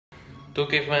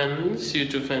2K fans,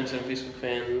 YouTube fans, and Facebook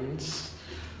fans,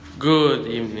 good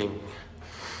evening.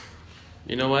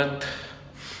 You know what?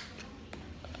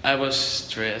 I was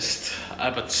stressed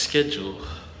about schedule.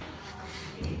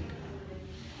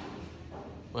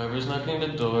 Whoever's knocking the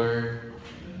door,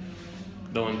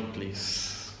 don't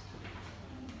please.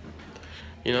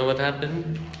 You know what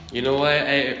happened? You know why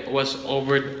I was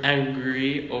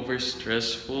angry, over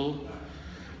stressful?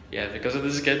 Yeah, because of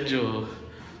the schedule.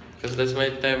 Because that's my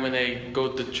time when I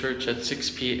go to church at 6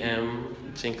 p.m.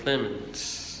 at St.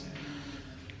 Clement's.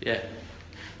 Yeah.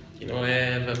 You know, I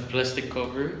have a plastic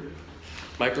cover.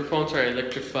 Microphones are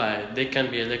electrified. They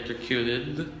can be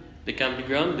electrocuted. They can be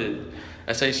grounded.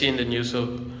 As I see in the news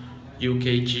of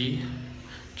UKG.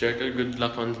 Gherica, good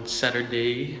luck on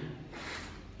Saturday.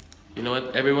 You know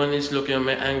what? Everyone is looking at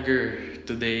my anger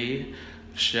today.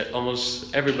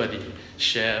 Almost everybody.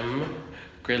 Shem,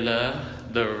 Krilla,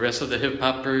 the rest of the hip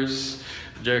hoppers,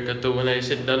 Gherica too, when I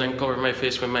sit down and cover my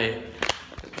face with my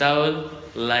towel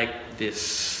like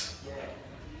this.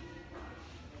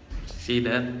 See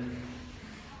that?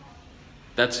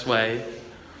 That's why,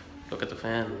 look at the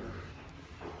fan.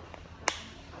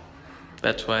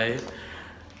 That's why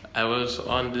I was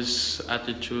on this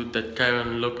attitude that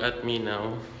Karen, look at me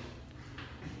now.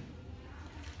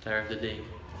 Tired of the day.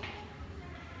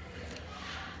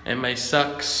 And my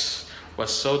socks was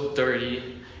so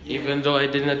dirty, even though I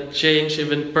did not change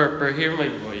even purple. Hear my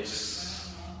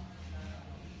voice.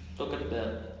 Look at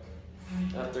that.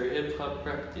 After hip hop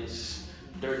practice,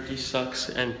 dirty socks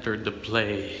entered the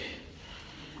play.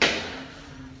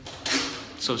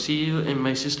 So see you in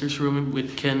my sister's room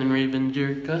with Ken and Raven,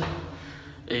 Gherica.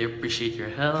 I appreciate your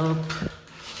help.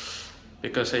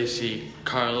 Because I see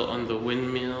Carl on the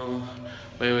windmill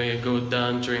when we go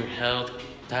down during health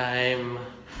time.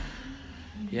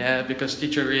 Yeah, because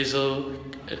Teacher Rizal,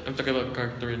 I'm talking about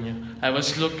character in you. I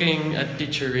was looking at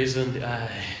Teacher Rizal in the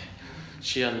eye.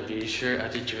 She unleashed her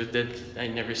attitude that I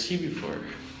never see before.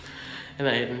 And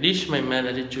I unleashed my mad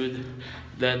attitude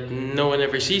that no one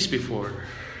ever sees before.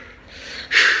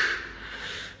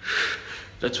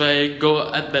 That's why I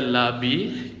go at the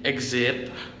lobby,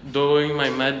 exit, doing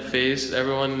my mad face.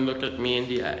 Everyone look at me in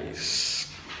the eyes.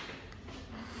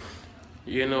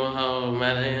 You know how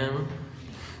mad I am?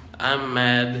 I'm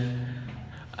mad.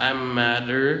 I'm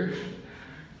madder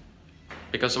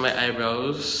because of my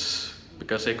eyebrows,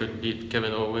 because I could beat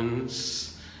Kevin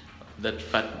Owens, that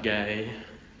fat guy.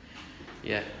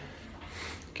 Yeah.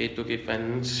 K2K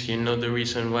fans, you know the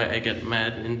reason why I get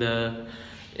mad in the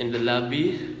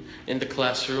lobby, in the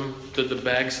classroom, to the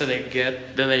bags that I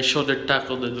get, then I shoulder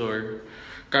tackle the door.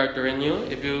 Carter and you,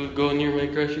 if you go near my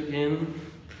crush again,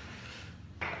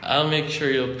 I'll make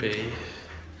sure you'll pay.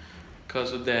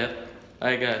 Because of that,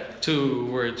 I got 2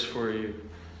 words for you.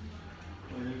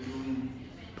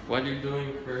 What are you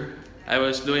doing, for? I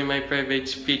was doing my private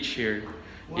speech here.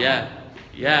 Wow.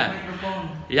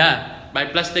 Yeah. My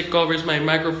plastic covers my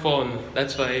microphone.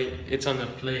 That's why it's on the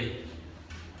play.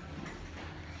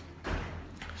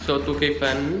 So 2K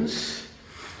fans,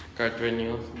 Carter and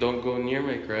you, don't go near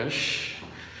my crush.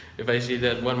 If I see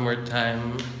that one more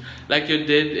time, like you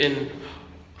did in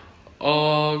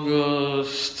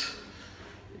August.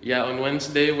 Yeah, on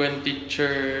Wednesday when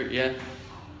teacher, yeah.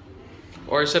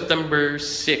 Or September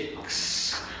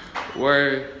 6,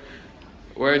 where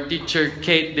teacher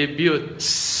Kate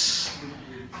debuts.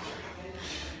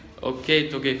 Okay,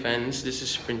 2K fans, this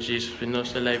is Princess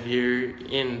Espinosa live here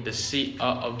in the Sea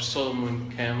of Solomon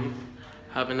Camp.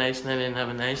 Have a nice night and have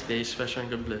a nice day, special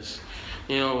and God bless.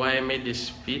 You know why I made this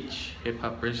speech? Hip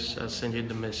hoppers, I'll send you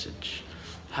the message.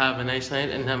 Have a nice night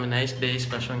and have a nice day,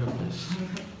 special and God bless.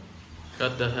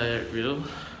 Got the highlight reel.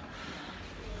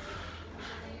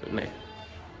 Good night.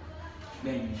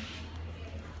 Bang.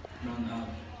 Run out.